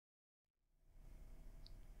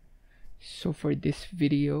So for this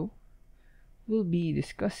video, we'll be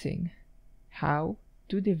discussing how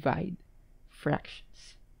to divide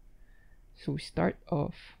fractions. So we start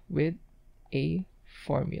off with a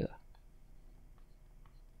formula.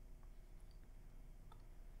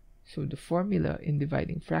 So the formula in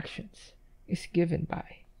dividing fractions is given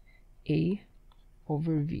by a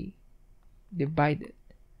over v divided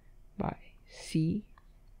by c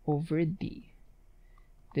over d.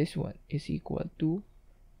 This one is equal to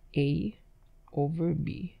a over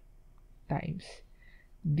b times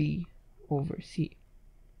d over c,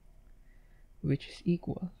 which is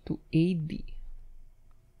equal to ad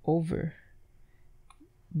over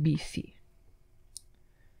bc.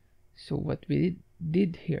 So what we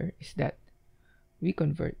did here is that we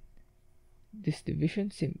convert this division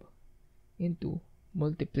symbol into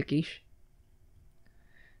multiplication,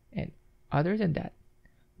 and other than that,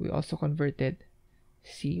 we also converted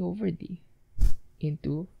c over d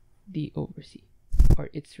into d over c, or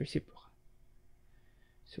its reciprocal.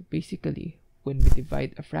 So basically, when we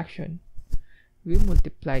divide a fraction, we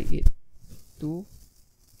multiply it to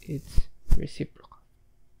its reciprocal.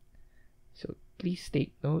 So please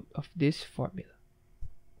take note of this formula.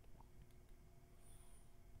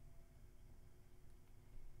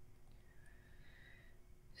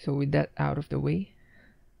 So with that out of the way,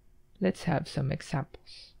 let's have some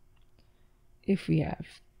examples. If we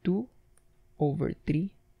have 2 over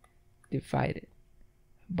 3 divided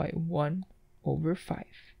by 1 over 5,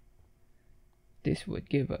 this would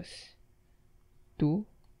give us 2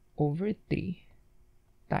 over 3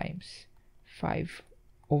 times 5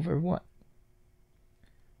 over 1.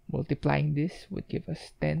 Multiplying this would give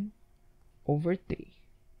us 10 over 3,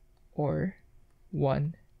 or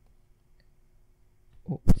 1.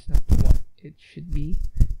 Oh, it's not 1. It should be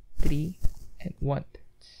 3 and 1/3.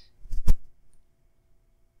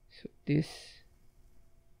 So this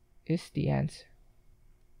is the answer.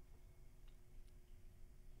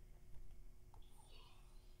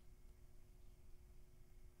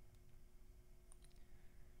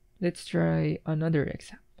 Let's try another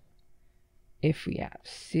example. If we have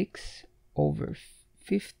 6 over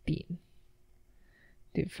 15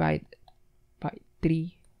 divided by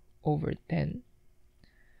 3 over 10,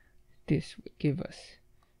 this would give us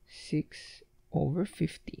 6 over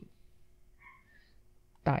 15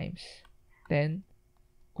 times 10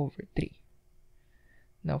 over 3.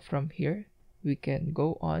 Now from here, we can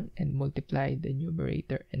go on and multiply the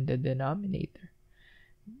numerator and the denominator,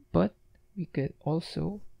 but we could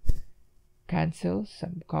also cancel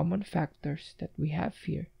some common factors that we have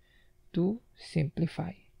here to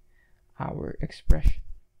simplify our expression.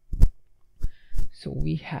 So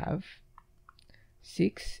we have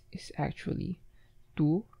 6 is actually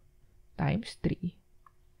 2 times 3.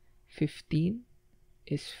 15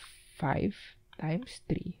 is 5 times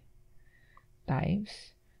 3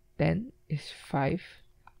 times 10 is 5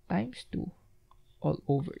 times 2 all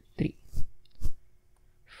over 3.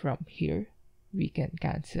 From here, we can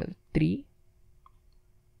cancel 3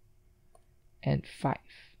 and 5,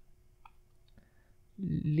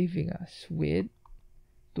 leaving us with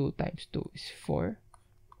 2 times 2 is 4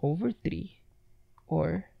 over 3,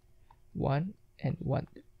 or 1 and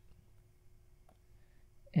 1/3.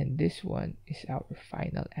 And this one is our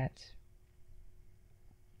final answer.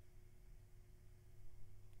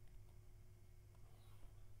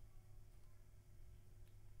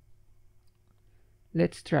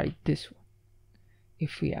 Let's try this one.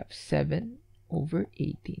 If we have 7 over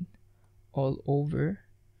 18 all over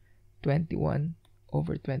 21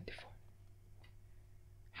 over 24,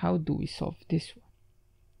 how do we solve this one?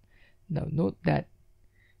 Now note that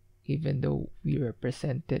even though we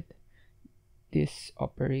represented this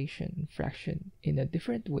operation fraction in a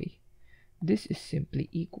different way, this is simply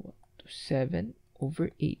equal to 7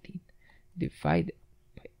 over 18 divided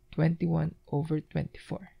by 21 over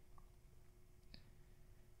 24.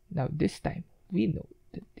 Now this time, we know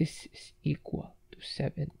that this is equal to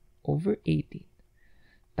 7 over 18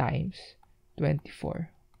 times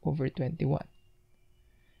 24 over 21.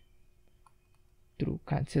 Through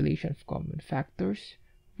cancellation of common factors,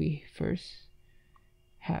 we first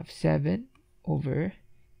have 7 over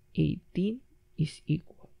 18 is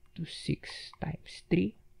equal to 6 times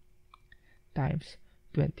 3 times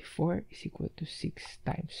 24 is equal to 6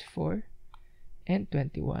 times 4, and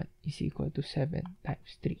 21 is equal to 7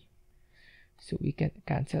 times 3. So we can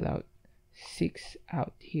cancel out 6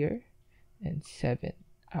 out here and 7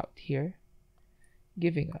 out here,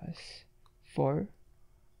 giving us 4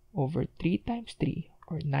 over 3 times 3,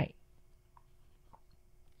 or 9.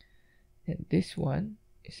 And this one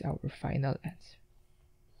is our final answer.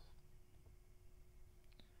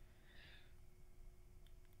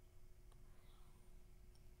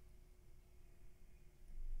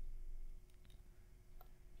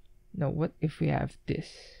 Now what if we have this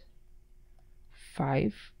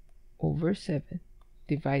 5 over 7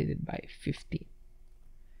 divided by 15?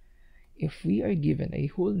 If we are given a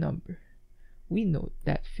whole number, we note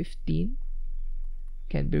that 15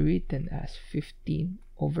 can be written as 15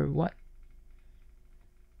 over 1.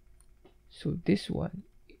 So this one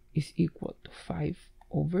is equal to 5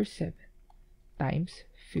 over 7 times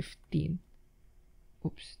 15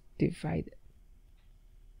 divided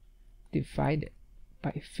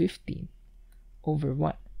by 15 over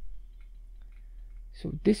 1.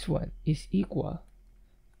 So this one is equal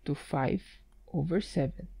to 5 over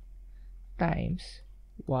 7 times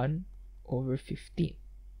 1 over 15.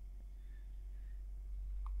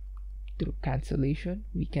 Through cancellation,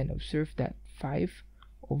 we can observe that 5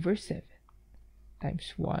 over 7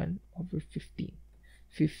 times 1 over 15.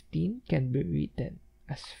 15 can be written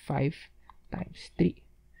as 5 times 3.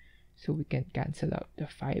 So we can cancel out the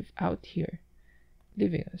 5 out here,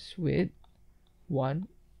 leaving us with 1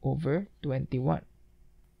 over 21.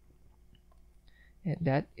 And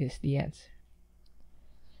that is the answer.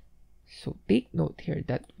 So take note here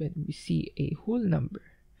that when we see a whole number,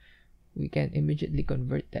 we can immediately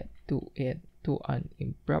convert that to an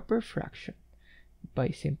improper fraction by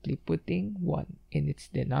simply putting 1 in its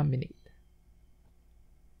denominator.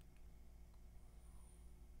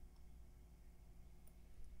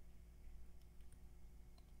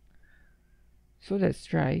 So let's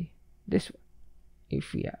try this one.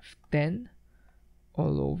 If we have 10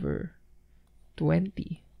 all over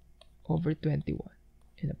 20 over 21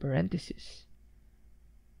 in a parenthesis,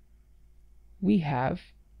 we have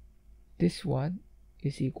this one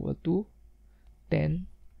is equal to 10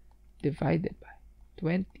 divided by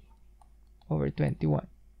 20 over 21.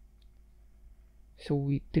 So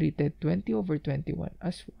we treated 20 over 21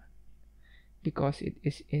 as 1 because it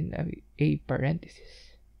is in a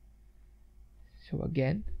parenthesis. So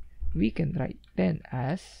again, we can write 10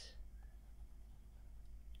 as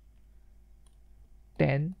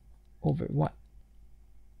 10 over 1.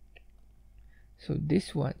 So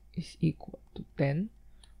this one is equal to 10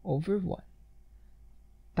 over 1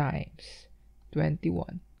 times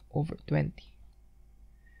 21 over 20.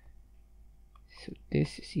 So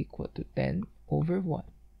this is equal to 10 over 1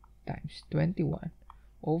 times 21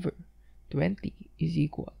 over 20 is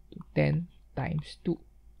equal to 10 times 2.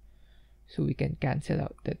 So we can cancel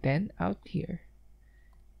out the 10 out here,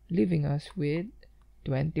 leaving us with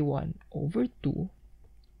 21 over 2,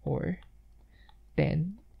 or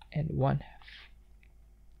 10 and 1/2.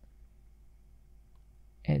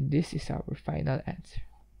 And this is our final answer.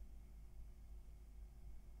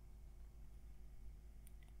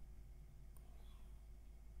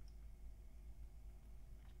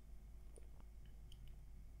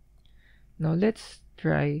 Now let's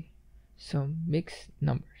try some mixed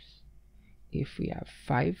numbers. If we have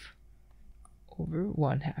 5 over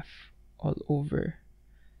 1/2 all over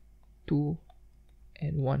 2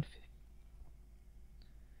 and 1/5.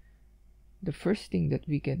 The first thing that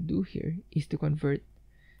we can do here is to convert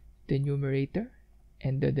the numerator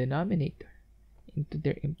and the denominator into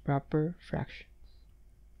their improper fractions.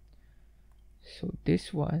 So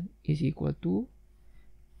this one is equal to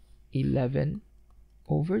 11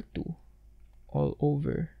 over 2 all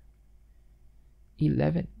over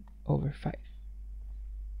 11 over 5.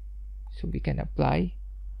 So we can apply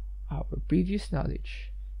our previous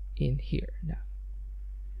knowledge in here now.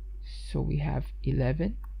 So we have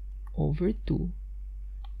 11 over 2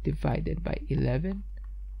 divided by 11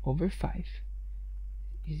 over 5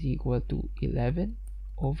 is equal to 11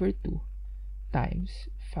 over 2 times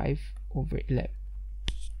 5 over 11.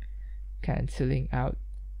 Cancelling out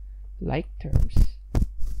like terms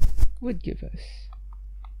would give us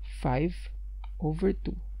 5 over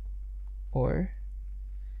 2, or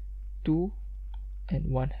 2 and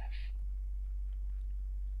 1/2.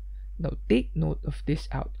 Now take note of this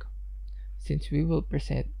outcome, since we will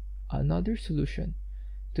present another solution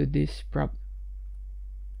to this problem.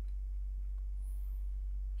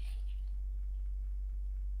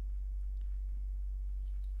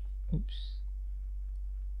 Oops.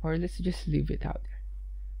 Or let's just leave it out there.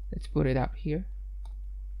 Let's put it out here.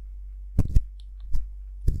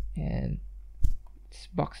 And let's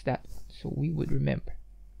box that one so we would remember.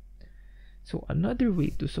 So another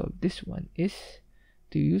way to solve this one is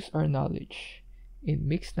to use our knowledge in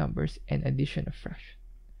mixed numbers and addition of fractions.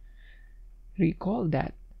 Recall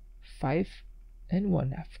that 5 and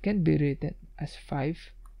 1/2 can be written as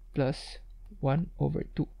 5 plus 1 over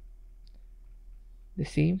 2. The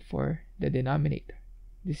same for the denominator.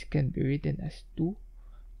 This can be written as 2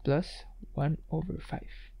 plus 1 over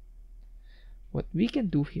 5. What we can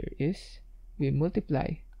do here is we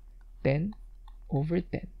multiply 10 over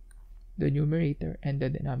 10 the numerator and the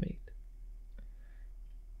denominator.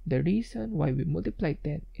 The reason why we multiply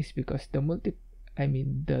 10 is because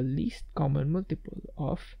the least common multiple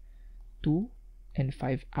of 2 and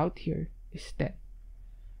 5 out here is 10.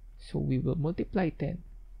 So we will multiply 10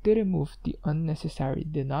 to remove the unnecessary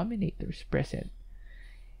denominators present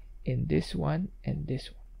in this one and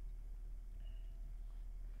this one.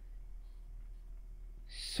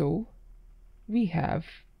 So we have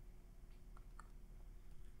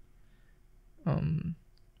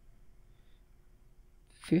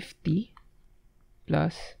 50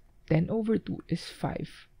 plus 10 over 2 is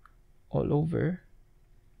 5 all over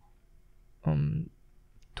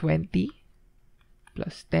 20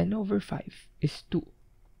 plus 10 over 5 is 2,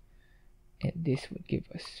 and this would give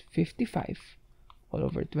us 55 all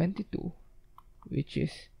over 22, which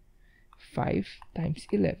is 5 times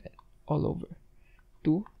 11 all over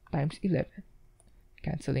 2 times 11.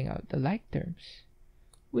 Canceling out the like terms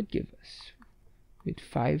would give us with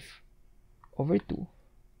 5 over 2,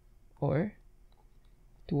 or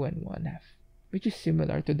 2 1/2, which is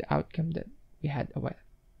similar to the outcome that we had a while.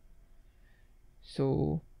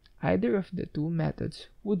 So either of the two methods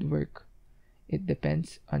would work. It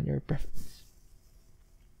depends on your preference.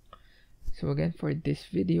 So again, for this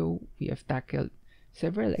video, we have tackled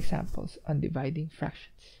several examples on dividing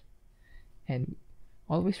fractions. And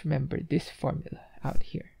always remember this formula out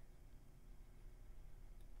here.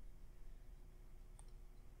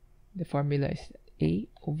 The formula is that A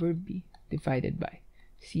over B divided by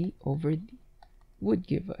C over D would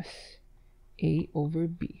give us A over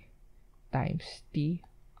B times T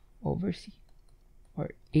over C,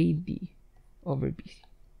 or AD over BC.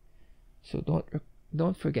 So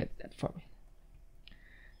don't forget that formula.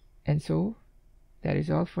 And so that is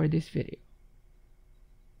all for this video.